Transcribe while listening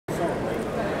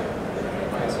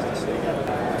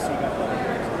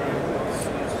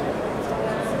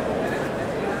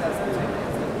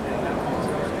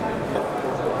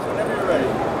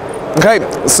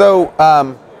Okay, so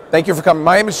thank you for coming.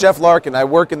 My name is Jeff Larkin. I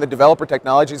work in the Developer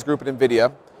Technologies group at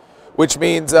Nvidia, which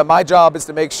means my job is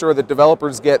to make sure that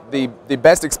developers get the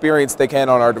best experience they can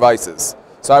on our devices.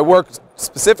 So I work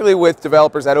specifically with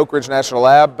developers at Oak Ridge National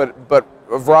Lab, but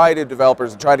a variety of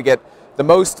developers to try to get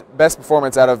the best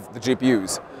performance out of the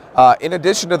GPUs. In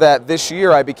addition to that, this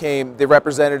year I became the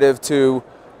representative to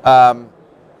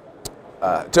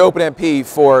OpenMP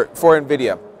for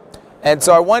Nvidia. And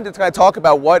so I wanted to kind of talk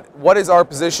about what is our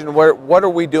position, what are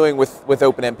we doing with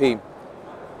OpenMP.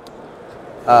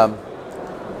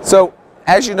 So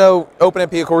as you know,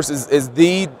 OpenMP of course is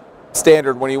the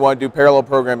standard when you want to do parallel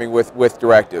programming with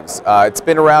directives. It's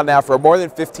been around now for more than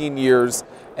 15 years,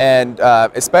 and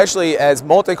especially as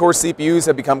multi-core CPUs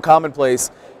have become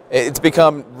commonplace, it's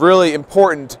become really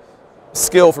important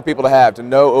skill for people to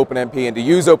know OpenMP and to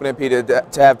use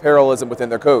OpenMP to have parallelism within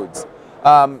their codes.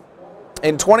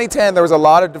 In 2010, there was a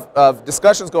lot of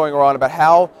discussions going on about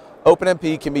how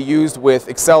OpenMP can be used with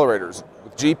accelerators,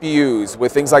 with GPUs,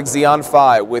 with things like Xeon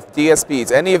Phi, with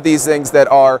DSPs, any of these things that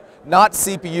are not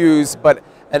CPUs, but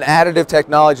an additive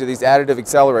technology, these additive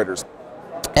accelerators.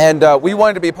 And we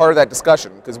wanted to be a part of that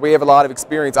discussion because we have a lot of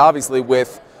experience, obviously,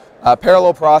 with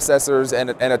parallel processors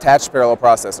and attached parallel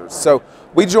processors. So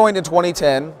we joined in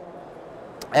 2010,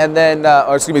 and then,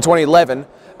 or excuse me, 2011.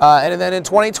 And then in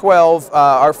 2012,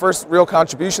 our first real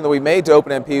contribution that we made to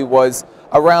OpenMP was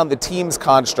around the Teams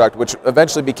construct, which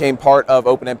eventually became part of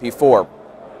OpenMP 4.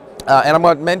 And I'm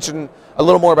going to mention a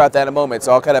little more about that in a moment,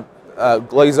 so I'll kind of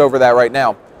glaze over that right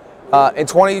now. In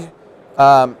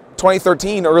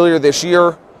 2013, earlier this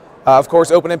year, of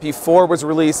course, OpenMP 4 was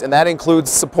released, and that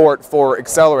includes support for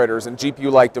accelerators and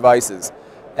GPU-like devices.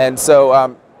 And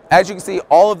so, as you can see,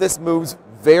 all of this moves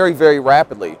very, very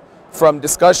rapidly. From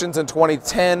discussions in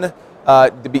 2010,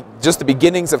 just the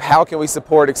beginnings of how can we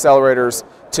support accelerators,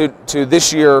 to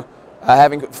this year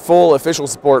having full official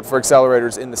support for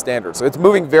accelerators in the standard. So it's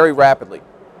moving very rapidly.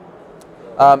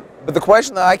 But the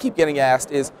question that I keep getting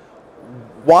asked is,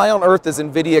 why on earth does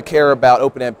Nvidia care about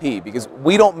OpenMP? Because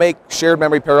we don't make shared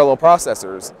memory parallel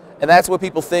processors, and that's what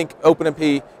people think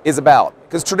OpenMP is about.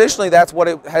 Because traditionally that's what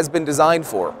it has been designed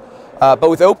for. But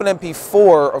with OpenMP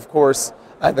 4, of course,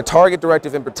 the target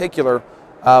directive in particular,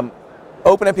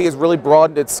 OpenMP has really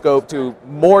broadened its scope to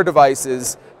more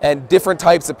devices and different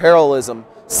types of parallelism,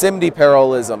 SIMD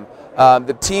parallelism,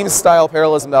 the Teams style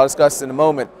parallelism that I'll discuss in a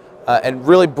moment, and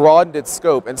really broadened its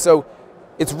scope. And so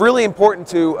it's really important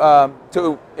to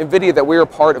Nvidia that we're a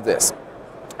part of this.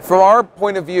 From our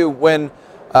point of view, when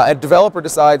a developer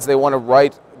decides they want to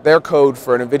write their code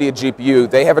for an Nvidia GPU,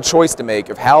 they have a choice to make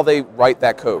of how they write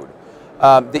that code.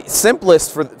 The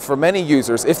simplest for many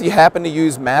users, if you happen to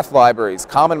use math libraries,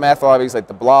 common math libraries like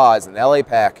the BLAS and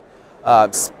LAPACK,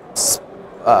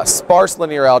 sparse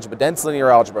linear algebra, dense linear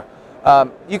algebra,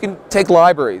 you can take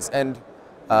libraries and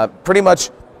pretty much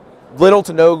little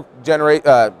to no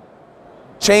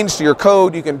change to your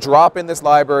code. You can drop in this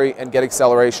library and get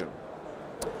acceleration.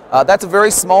 That's a very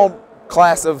small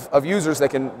class of users that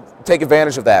can take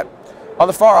advantage of that. On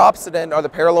the far opposite end are the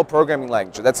parallel programming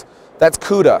languages. That's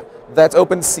CUDA. That's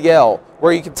OpenCL,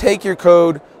 where you can take your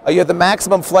code, you have the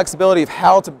maximum flexibility of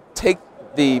how to take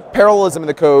the parallelism in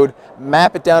the code,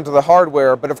 map it down to the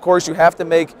hardware, but of course you have to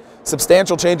make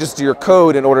substantial changes to your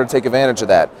code in order to take advantage of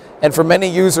that. And for many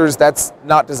users, that's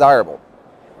not desirable.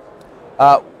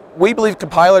 We believe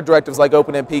compiler directives like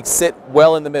OpenMP sit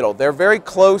well in the middle. They're very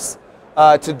close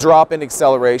to drop-in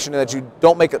acceleration, and that you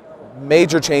don't make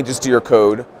major changes to your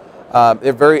code.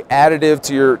 They're very additive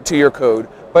to your code.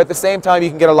 But at the same time, you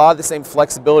can get a lot of the same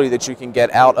flexibility that you can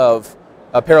get out of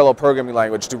a parallel programming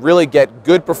language to really get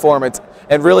good performance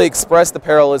and really express the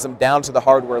parallelism down to the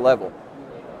hardware level.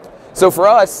 So for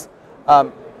us,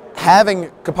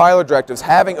 having compiler directives,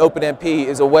 having OpenMP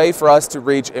is a way for us to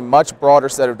reach a much broader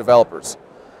set of developers.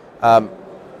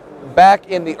 Back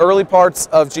in the early parts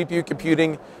of GPU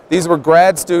computing, these were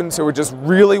grad students who just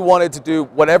really wanted to do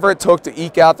whatever it took to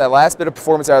eke out that last bit of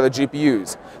performance out of the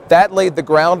GPUs. That laid the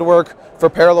groundwork for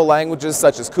parallel languages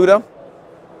such as CUDA,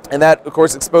 and that, of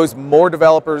course, exposed more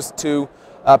developers to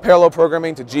parallel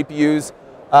programming, to GPUs.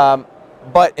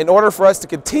 But in order for us to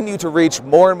continue to reach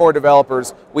more and more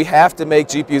developers, we have to make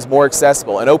GPUs more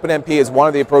accessible, and OpenMP is one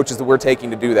of the approaches that we're taking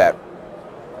to do that.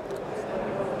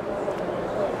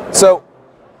 So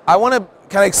I want to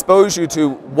kind of expose you to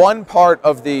one part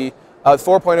of the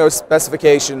 4.0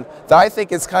 specification that I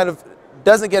think is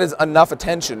doesn't get enough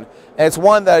attention, and it's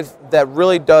one that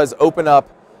really does open up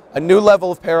a new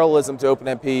level of parallelism to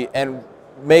OpenMP and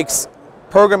makes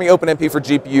programming OpenMP for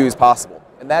GPUs possible,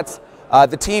 and that's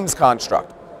the Teams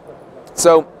construct.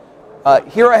 So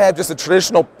here I have just a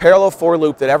traditional parallel for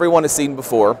loop that everyone has seen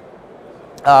before.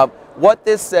 What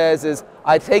this says is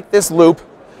I take this loop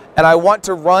and I want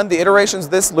to run the iterations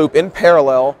of this loop in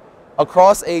parallel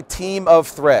across a team of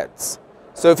threads.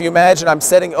 So if you imagine I'm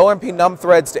setting OMP num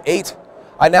threads to 8,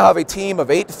 I now have a team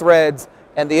of 8 threads,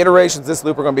 and the iterations of this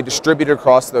loop are going to be distributed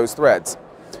across those threads.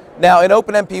 Now in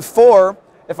OpenMP 4,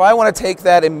 if I want to take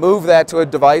that and move that to a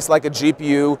device like a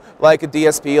GPU, like a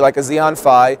DSP, like a Xeon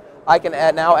Phi, I can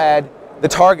now add the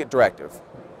target directive.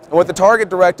 And what the target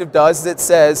directive does is it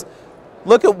says,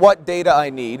 look at what data I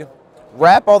need,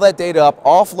 wrap all that data up,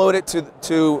 offload it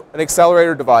to an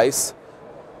accelerator device,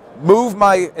 move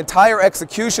my entire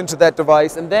execution to that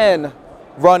device, and then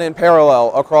run in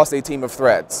parallel across a team of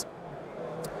threads.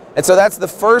 And so that's the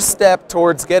first step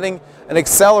towards getting an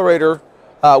accelerator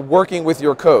working with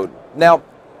your code. Now,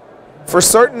 for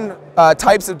certain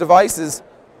types of devices,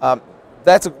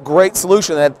 that's a great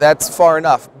solution, that's far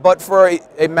enough. But for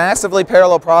a massively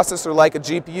parallel processor like a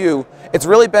GPU, it's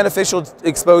really beneficial to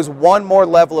expose one more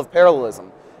level of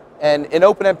parallelism. And in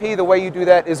OpenMP, the way you do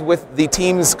that is with the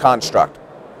teams construct.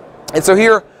 And so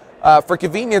here, for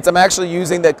convenience, I'm actually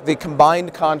using the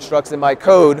combined constructs in my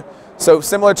code. So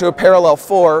similar to a parallel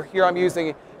for, here I'm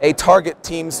using a target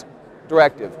teams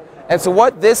directive. And so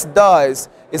what this does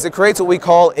is it creates what we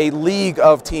call a league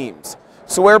of teams.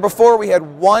 So where before we had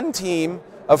one team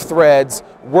of threads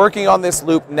working on this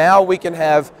loop, now we can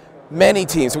have many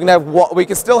teams. We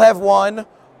can still have one,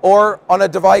 or on a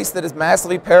device that is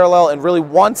massively parallel and really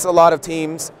wants a lot of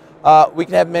teams, we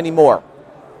can have many more.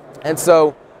 And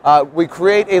so we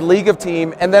create a league of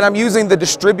team, and then I'm using the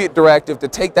distribute directive to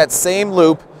take that same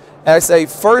loop, and I say,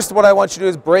 first what I want you to do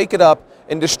is break it up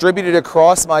and distribute it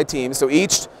across my team. So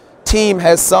each team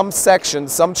has some section,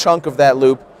 some chunk of that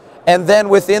loop, and then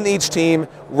within each team,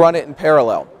 run it in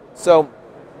parallel. So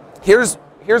here's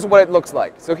what it looks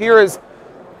like. So here is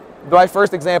my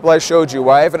first example I showed you,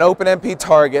 where I have an OpenMP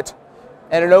target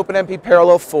and an OpenMP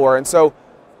parallel for, and so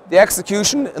the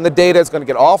execution and the data is going to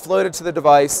get offloaded to the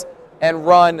device and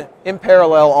run in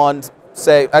parallel on,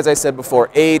 say, as I said before,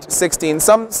 8, 16,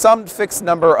 some fixed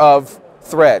number of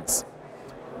threads.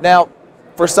 Now,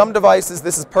 for some devices,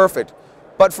 this is perfect.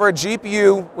 But for a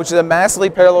GPU, which is a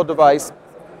massively parallel device,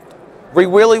 we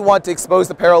really want to expose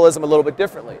the parallelism a little bit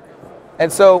differently.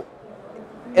 And so,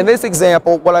 in this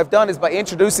example, what I've done is by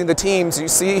introducing the teams, you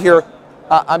see here,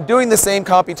 I'm doing the same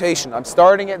computation. I'm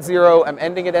starting at 0, I'm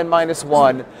ending at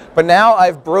n-1, but now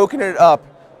I've broken it up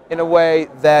in a way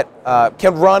that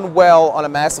can run well on a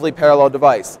massively parallel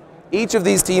device. Each of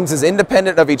these teams is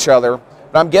independent of each other,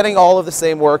 but I'm getting all of the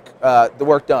same work, the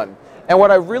work done. And what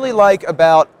I really like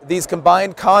about these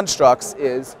combined constructs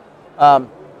is,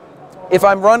 if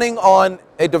I'm running on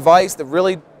a device that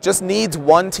really just needs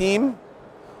one team,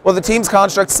 well, the teams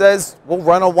construct says we'll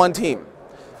run on one team.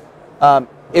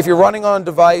 If you're running on a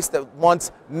device that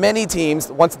wants many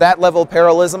teams, wants that level of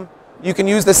parallelism, you can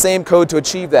use the same code to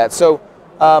achieve that. So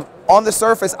on the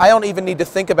surface, I don't even need to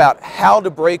think about how to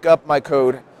break up my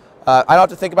code. I don't have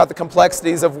to think about the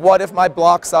complexities of what if my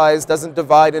block size doesn't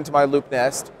divide into my loop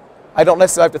nest. I don't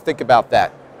necessarily have to think about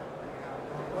that.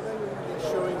 What are you really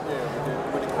showing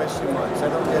there with the question marks? I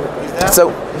don't get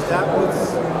it. Is that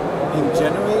what's being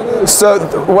generated? So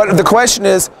what the question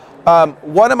is,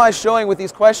 what am I showing with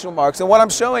these question marks? And what I'm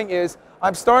showing is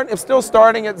I'm still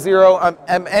starting at 0,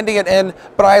 I'm ending at n,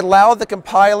 but I allow the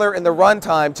compiler in the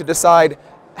runtime to decide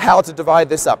how to divide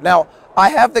this up. Now, I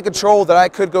have the control that I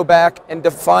could go back and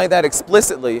define that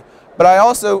explicitly, but I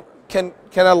also can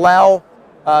allow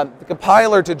the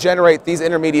compiler to generate these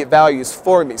intermediate values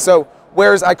for me. So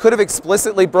whereas I could have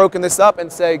explicitly broken this up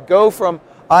and say go from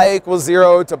I equals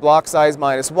 0 to block size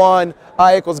 -1,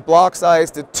 I equals block size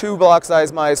to 2 block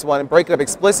size -1, and break it up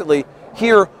explicitly,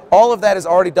 here all of that is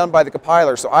already done by the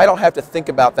compiler, so I don't have to think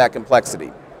about that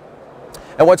complexity.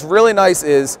 And what's really nice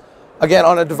is, again,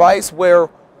 on a device where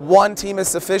one team is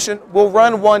sufficient, we'll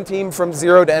run one team from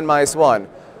 0 to n-1.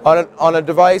 On a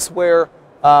device where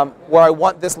I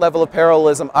want this level of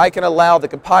parallelism, I can allow the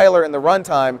compiler in the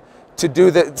runtime to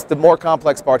do the more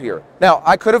complex part here. Now,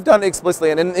 I could have done it explicitly,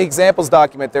 and in the examples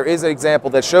document, there is an example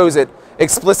that shows it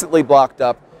explicitly blocked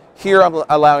up. Here, I'm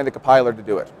allowing the compiler to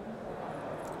do it.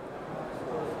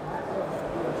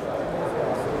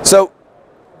 So,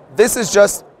 this is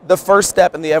just the first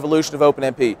step in the evolution of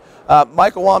OpenMP.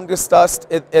 Michael Wam discussed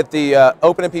at the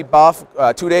OpenMP BOF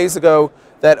 2 days ago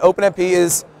that OpenMP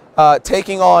is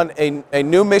taking on a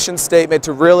new mission statement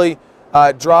to really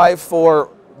drive for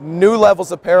new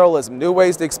levels of parallelism, new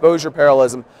ways to expose your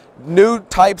parallelism, new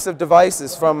types of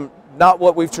devices from not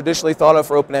what we've traditionally thought of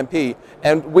for OpenMP,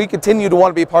 and we continue to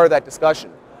want to be part of that discussion.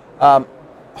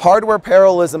 hardware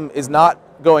parallelism is not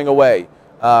going away.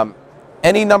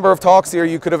 Any number of talks here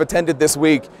you could have attended this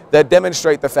week that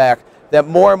demonstrate the fact that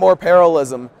more and more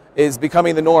parallelism is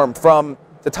becoming the norm, from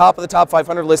the top of the top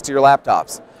 500 list to your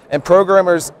laptops. And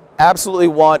programmers absolutely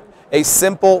want a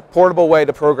simple, portable way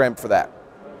to program for that.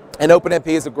 And OpenMP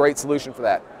is a great solution for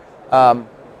that.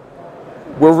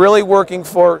 We're really working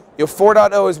for,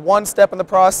 4.0 is one step in the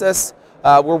process.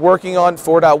 We're working on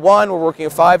 4.1, we're working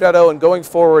on 5.0, and going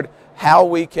forward, how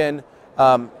we can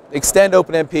extend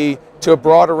OpenMP to a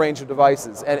broader range of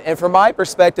devices. And from my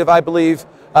perspective, I believe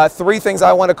 3 things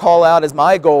I want to call out as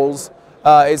my goals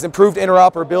is improved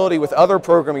interoperability with other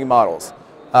programming models.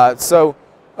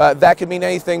 That could mean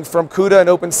anything from CUDA and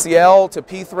OpenCL to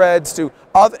pthreads to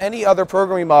any other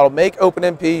programming model. Make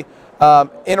OpenMP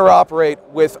interoperate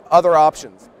with other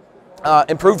options.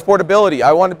 Improved portability.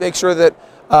 I want to make sure that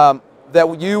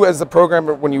that you as a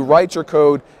programmer, when you write your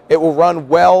code, it will run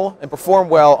well and perform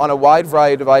well on a wide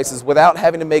variety of devices without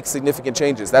having to make significant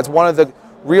changes. That's one of the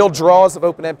real draws of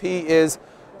OpenMP, is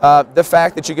the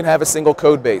fact that you can have a single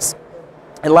code base.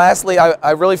 And lastly,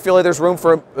 I really feel like there's room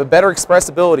for a better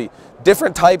expressibility,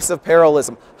 different types of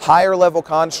parallelism, higher level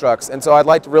constructs, and so I'd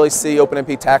like to really see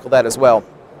OpenMP tackle that as well.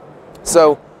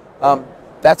 So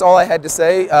that's all I had to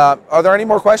say. Are there any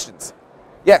more questions?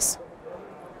 Yes?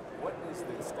 What is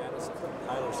the status of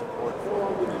compiler support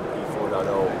for OpenMP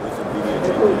 4.0 with Nvidia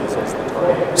GPUs as the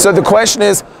target? So the question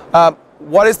is,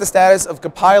 what is the status of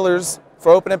compilers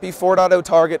for OpenMP 4.0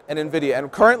 target and Nvidia?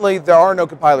 And currently, there are no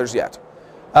compilers yet.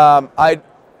 I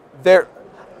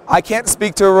can't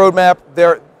speak to a roadmap.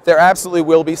 There absolutely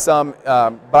will be some,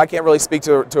 but I can't really speak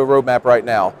to a roadmap right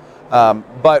now.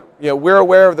 But we're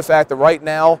aware of the fact that right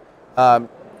now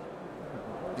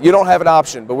you don't have an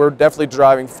option, but we're definitely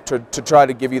driving to try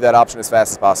to give you that option as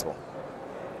fast as possible.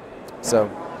 So,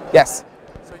 yes.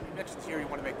 So you mentioned here you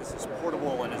want to make this as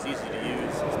portable and as easy to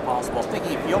use as possible. I was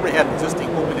thinking if you already had existing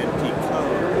OpenMP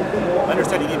code, I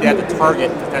understand you need to add the target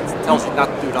because that tells you not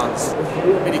to do it on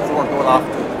any core going off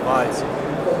to the device.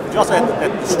 But you also had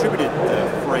that distributed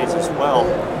phrase as well.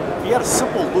 If you had a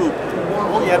simple loop,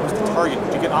 all you had was the target,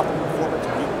 would you get optimal performance?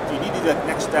 Do you need to do that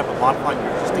next step of modifying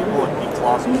your existing OpenMP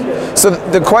clauses? So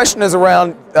the question is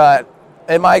around,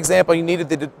 in my example, you needed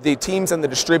the teams and the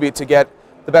distribute to get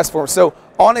the best performance. So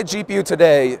on a GPU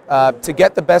today, to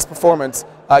get the best performance,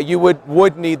 you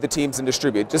would need the teams and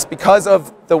distribute. Just because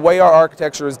of the way our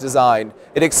architecture is designed,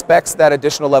 it expects that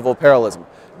additional level of parallelism.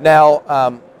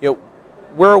 Now,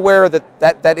 we're aware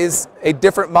that is a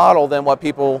different model than what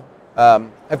people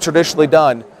have traditionally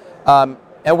done.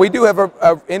 And we do have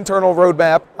an internal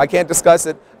roadmap, I can't discuss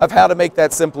it, of how to make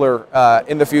that simpler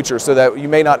in the future so that you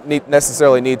may not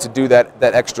necessarily need to do that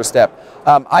extra step.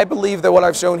 I believe that what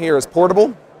I've shown here is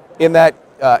portable, in that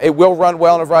it will run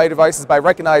well on a variety of devices, but I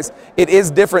recognize it is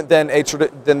different than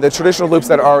the traditional loops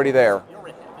that are already there. You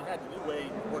had the new way,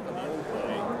 work on the old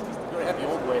way. You already have the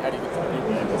old way, how do you get to the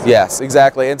new way? Yes,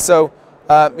 exactly. And so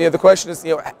the question is,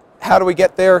 how do we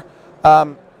get there?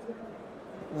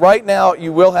 Right now,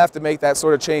 you will have to make that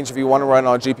sort of change if you want to run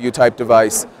on a GPU-type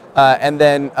device, and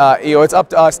then it's up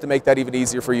to us to make that even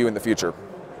easier for you in the future.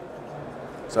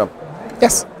 So,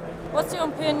 yes. What's your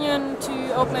opinion to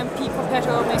OpenMP compared to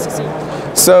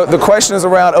OpenACC? So the question is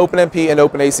around OpenMP and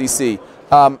OpenACC.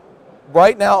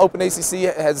 Right now,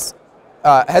 OpenACC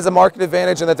has a market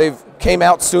advantage in that they've came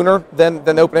out sooner than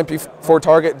OpenMP 4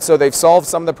 target, so they've solved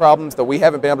some of the problems that we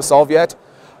haven't been able to solve yet.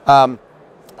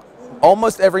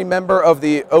 Almost every member of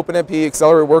the OpenMP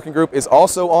Accelerator Working Group is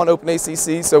also on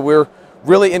OpenACC, so we're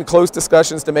really in close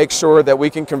discussions to make sure that we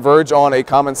can converge on a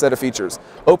common set of features.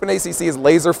 OpenACC is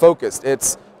laser focused.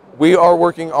 We are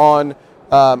working on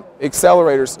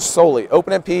accelerators solely.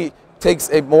 OpenMP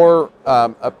takes a more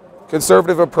a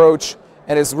conservative approach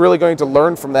and is really going to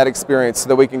learn from that experience so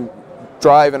that we can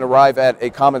drive and arrive at a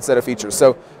common set of features.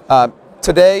 So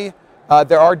today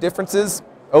there are differences.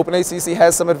 OpenACC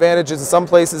has some advantages in some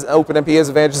places, OpenMP has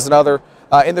advantages in others.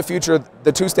 In the future,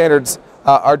 the two standards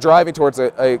are driving towards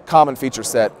a common feature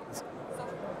set. So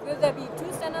will there be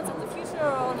two standards in the future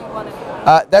or only one?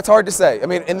 That's hard to say. I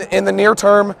mean, in the near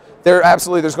term,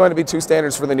 there's going to be two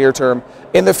standards for the near term.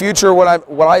 In the future,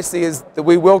 what I see is that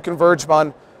we will converge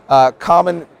upon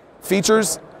common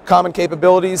features, common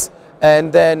capabilities,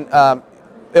 and then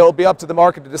it'll be up to the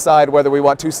market to decide whether we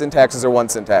want two syntaxes or one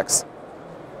syntax.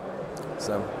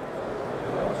 So,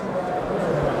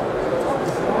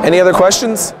 any other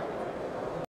questions?